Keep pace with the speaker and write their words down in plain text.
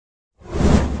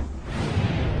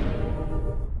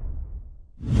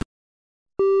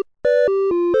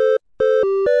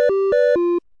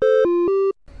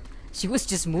She was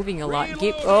just moving a lot.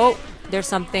 Oh, there's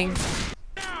something.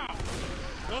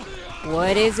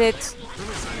 What is it?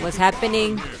 What's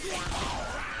happening?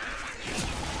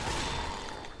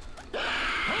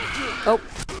 Oh.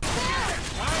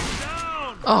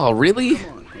 Oh, really?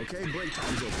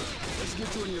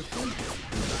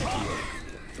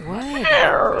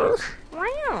 What?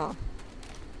 Wow.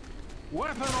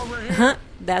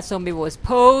 That zombie was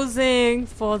posing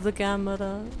for the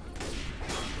camera.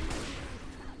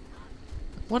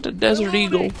 What a desert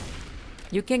eagle.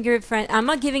 You can give I'm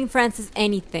not giving Francis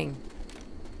anything.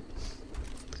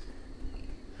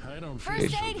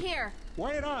 First aid here.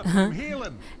 Wait up, I'm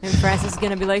healing. And Francis is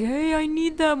gonna be like, hey, I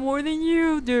need that more than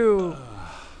you do.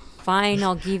 Fine,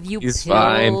 I'll give you He's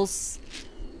pills.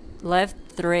 Fine. Left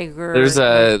trigger. There's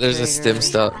a stim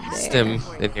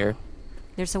in here.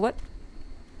 There's a what?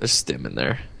 There's stim in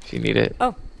there if you need it.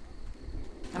 Oh.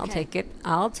 I'll take it.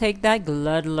 I'll take that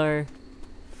Gludler.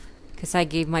 Because I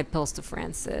gave my pills to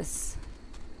Francis.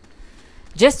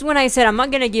 Just when I said I'm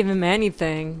not gonna give him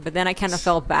anything, but then I kind of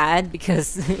felt bad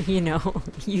because, you know,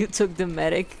 you took the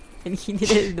medic and he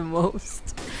needed it the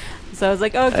most. So I was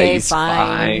like, okay, He's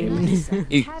fine.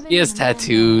 He has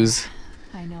tattoos.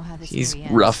 He's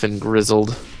rough and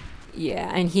grizzled. Yeah,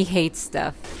 and he hates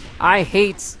stuff. I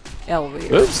hate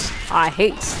elevators. Oops. I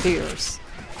hate stairs.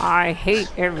 I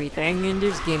hate everything in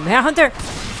this game. Hey, Hunter!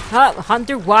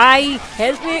 Hunter, why?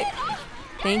 Help me!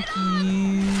 Thank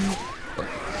you.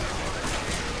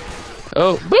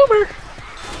 Oh, boomer!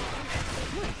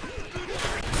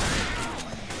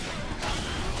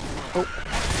 Oh.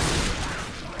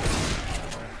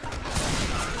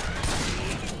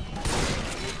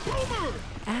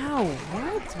 Ow,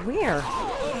 what? Where?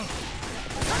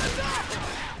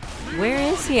 Where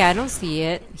is he? I don't see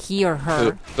it. He or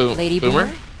her. Lady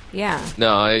Boomer? Yeah.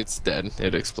 No, it's dead.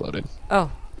 It exploded.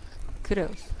 Oh.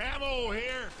 Kudos. Ammo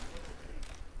here.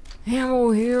 Ammo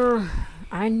here.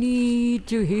 I need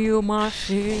to heal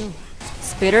myself.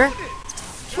 Spitter?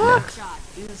 Fuck.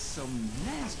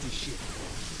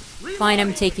 Fine,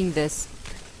 I'm taking this.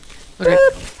 Okay.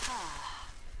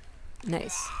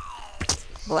 Nice.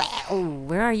 Oh,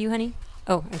 where are you, honey?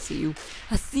 Oh, I see you.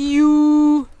 I see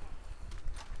you.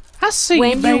 I see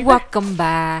when you, baby. You welcome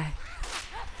by.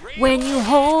 When you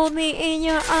hold me in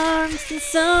your arms and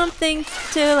something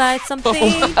to like something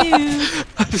new.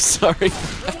 I'm sorry.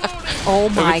 Oh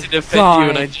my I went to defend god. you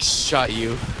and I just shot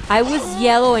you. I was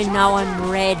yellow and now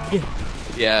I'm red.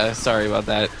 Yeah, sorry about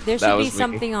that. There that should be was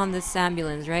something on this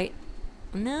ambulance, right?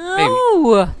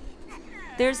 No! Maybe.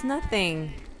 There's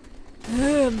nothing.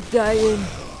 I'm dying.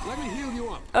 Let me heal you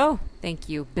up. Oh, thank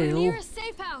you, Bill. We're near a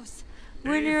safe house.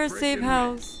 We're near a safe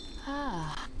house.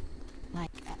 Ah,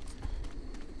 like that.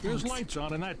 There's lights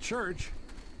on in that church.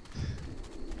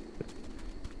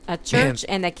 A church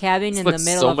and a cabin in the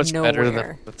middle so of much nowhere. better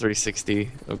than the 360.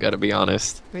 I've got to be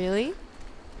honest. Really?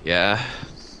 Yeah,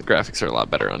 the graphics are a lot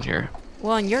better on here.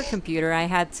 Well, on your computer, I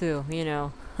had to, you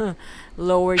know,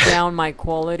 lower down my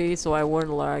quality so I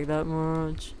wouldn't lag that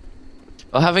much.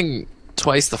 Well, having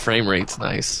twice the frame rate's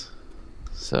nice.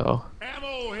 So.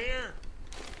 Ammo here.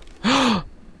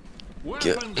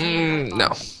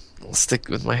 No. I'll stick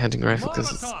with my hunting rifle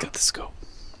because it's got the scope.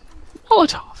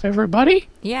 Molotov, everybody.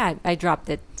 Yeah, I dropped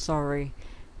it. Sorry.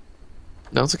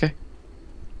 No, it's okay.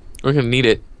 We're gonna need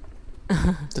it.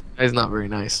 The guy's not very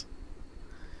nice.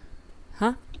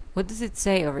 Huh? What does it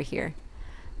say over here?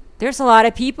 There's a lot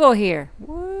of people here.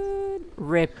 What?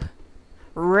 Rip.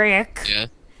 Rick. Yeah.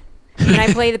 Can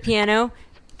I play the piano?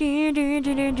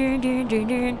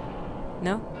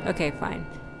 No? Okay, fine.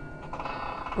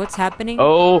 What's happening?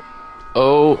 Oh.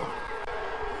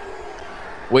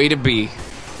 Way to be.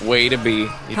 Way to be.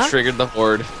 You triggered the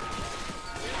horde.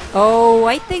 Oh,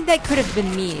 I think that could have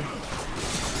been me.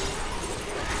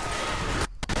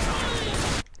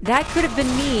 That could have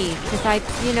been me. Because I,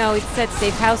 you know, it said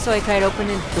safe house, so I tried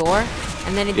opening the door.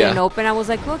 And then it didn't open. I was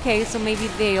like, okay, so maybe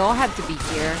they all have to be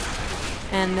here.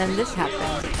 And then this happened.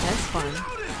 That's fun.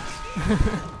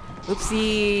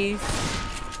 Oopsies.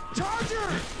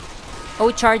 Charger!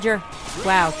 Oh, Charger.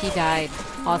 Wow, he died.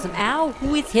 Awesome. Ow,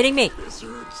 who is hitting me?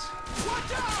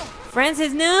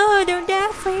 Francis, no, don't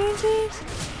die, Francis.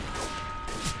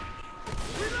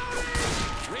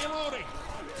 Reloading!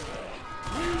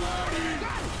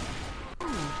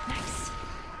 Nice.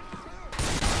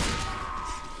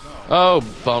 Oh,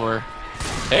 bummer.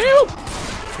 Help!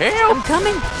 Help! I'm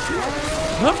coming.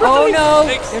 I'm Oh running. no,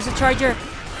 Thanks. there's a Charger.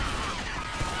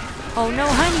 Oh no,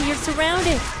 honey, you're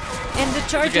surrounded. And the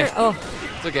Charger. Okay. Oh,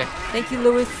 It's okay. thank you,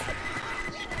 Louis.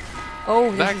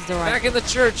 Oh, this is the right. Back in the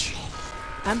church.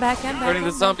 I'm back. According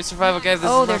to zombie survival guys, this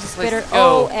Oh, is not there's a the place spitter. to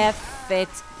go. Oh, F it.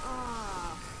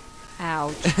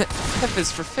 Ouch. F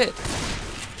is for fit.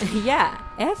 Yeah,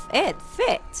 F it,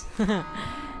 fit.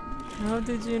 How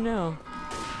did you know?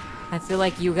 I feel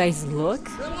like you guys look.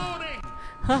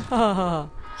 Reloading.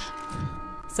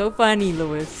 So funny,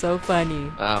 Louis. So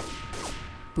funny. Wow.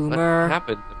 Boomer. What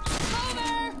happened?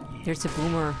 There's a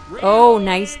boomer. Oh,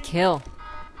 nice kill.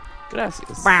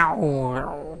 Gracias.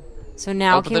 Wow. So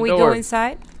now Open can the we door. go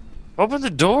inside? Open the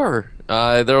door.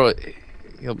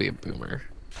 He'll be a boomer.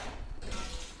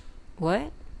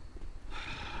 What?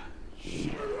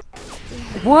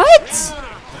 What?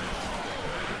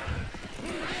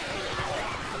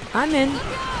 I'm in.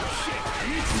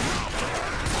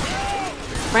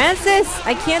 Francis,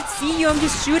 I can't see you. I'm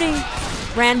just shooting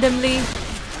randomly.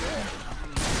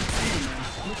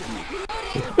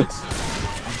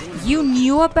 You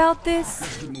knew about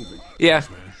this? Yeah.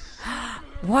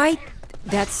 Why?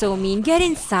 That's so mean. Get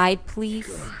inside, please.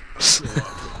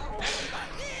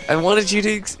 I wanted you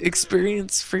to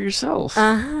experience for yourself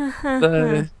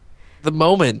Uh-huh. the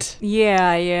moment.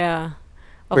 Yeah, yeah.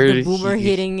 Of Where the boomer he-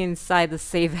 hitting inside the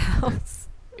safe house.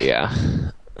 Yeah.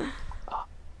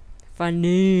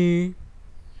 Funny.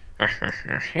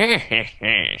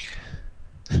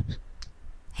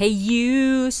 Hey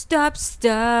you, stop,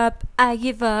 stop, I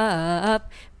give up,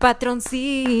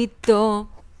 patroncito.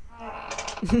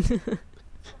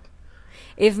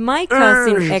 If my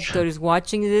cousin Hector is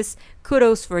watching this,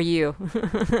 kudos for you.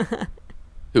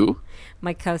 Who?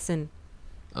 My cousin.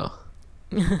 Oh.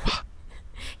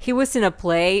 He was in a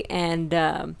play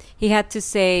and he had to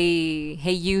say,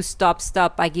 hey you, stop,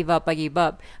 stop, I give up, I give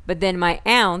up. But then my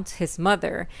aunt, his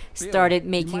mother, started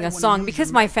making a song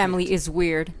because my family is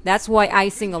weird. That's why I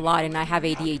sing a lot and I have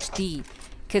ADHD,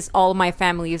 because all my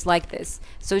family is like this.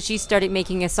 So she started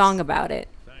making a song about it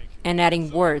and adding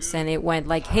words, and it went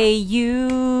like, hey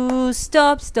you,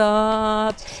 stop,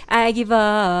 stop, I give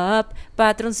up,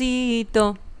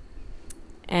 patroncito.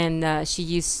 And she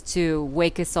used to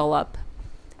wake us all up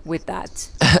with that.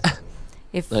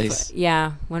 Nice.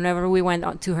 Yeah, whenever we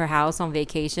went to her house on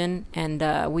vacation and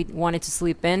we wanted to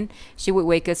sleep in, she would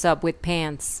wake us up with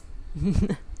pants.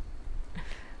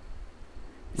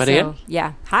 Maria? So,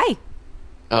 yeah. Hi.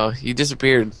 Oh, you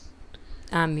disappeared.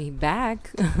 I'm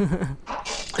back.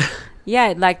 Yeah,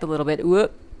 it lagged a little bit.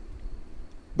 Whoop.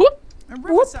 Whoop.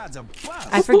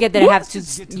 I forget that I have to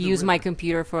use my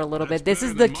computer for a little bit. This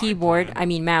is the keyboard, I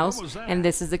mean mouse, and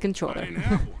this is the controller.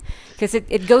 Because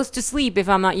it goes to sleep if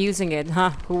I'm not using it,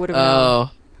 huh? Who would have known?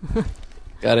 Oh.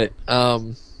 Got it.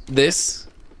 This,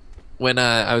 when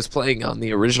I was playing on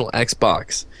the original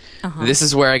Xbox, this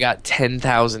is where I got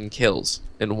 10,000 kills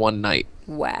in one night.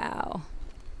 Wow.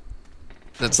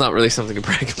 That's not really something to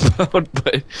brag about,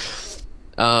 but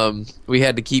we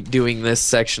had to keep doing this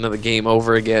section of the game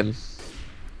over again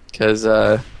because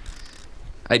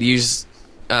I'd use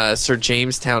Sir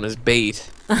Jamestown as bait.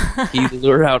 He'd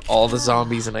lure out all the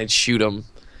zombies and I'd shoot them.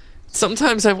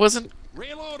 Sometimes I wasn't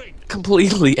Reloading.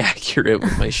 completely accurate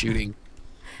with my shooting.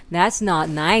 That's not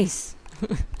nice.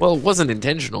 Well, it wasn't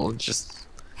intentional. It just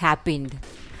Happened.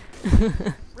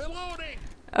 Reloading.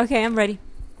 Okay, I'm ready.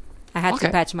 I had to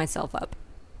Okay. patch myself up.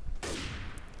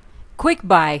 Quick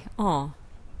buy. Aw.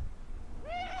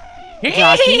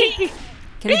 Jockey?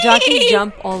 Can a jockey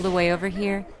jump all the way over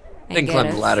here? then get climb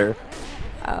the us? ladder.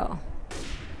 Oh.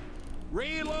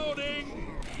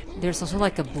 Reloading. There's also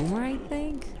like a boomer, I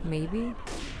think? Maybe?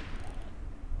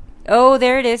 Oh,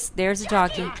 there it is. There's a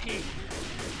jockey.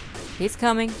 He's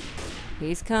coming.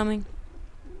 He's coming.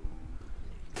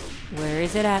 Where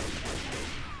is it at?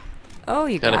 Oh,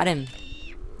 you Got it. got him.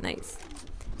 Nice.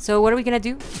 So what are we gonna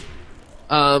do?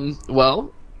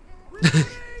 Well,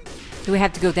 Do we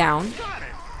have to go down?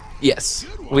 yes.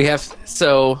 We have,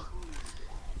 so,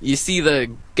 you see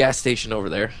the gas station over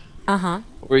there? Uh-huh.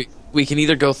 We can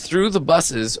either go through the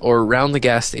buses or around the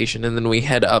gas station, and then we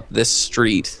head up this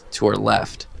street to our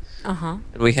left. Uh-huh.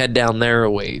 And we head down there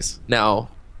a ways. Now,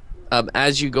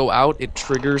 as you go out, it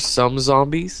triggers some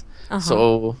zombies.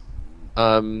 So,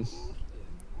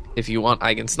 if you want,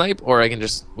 I can snipe, or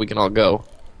we can all go.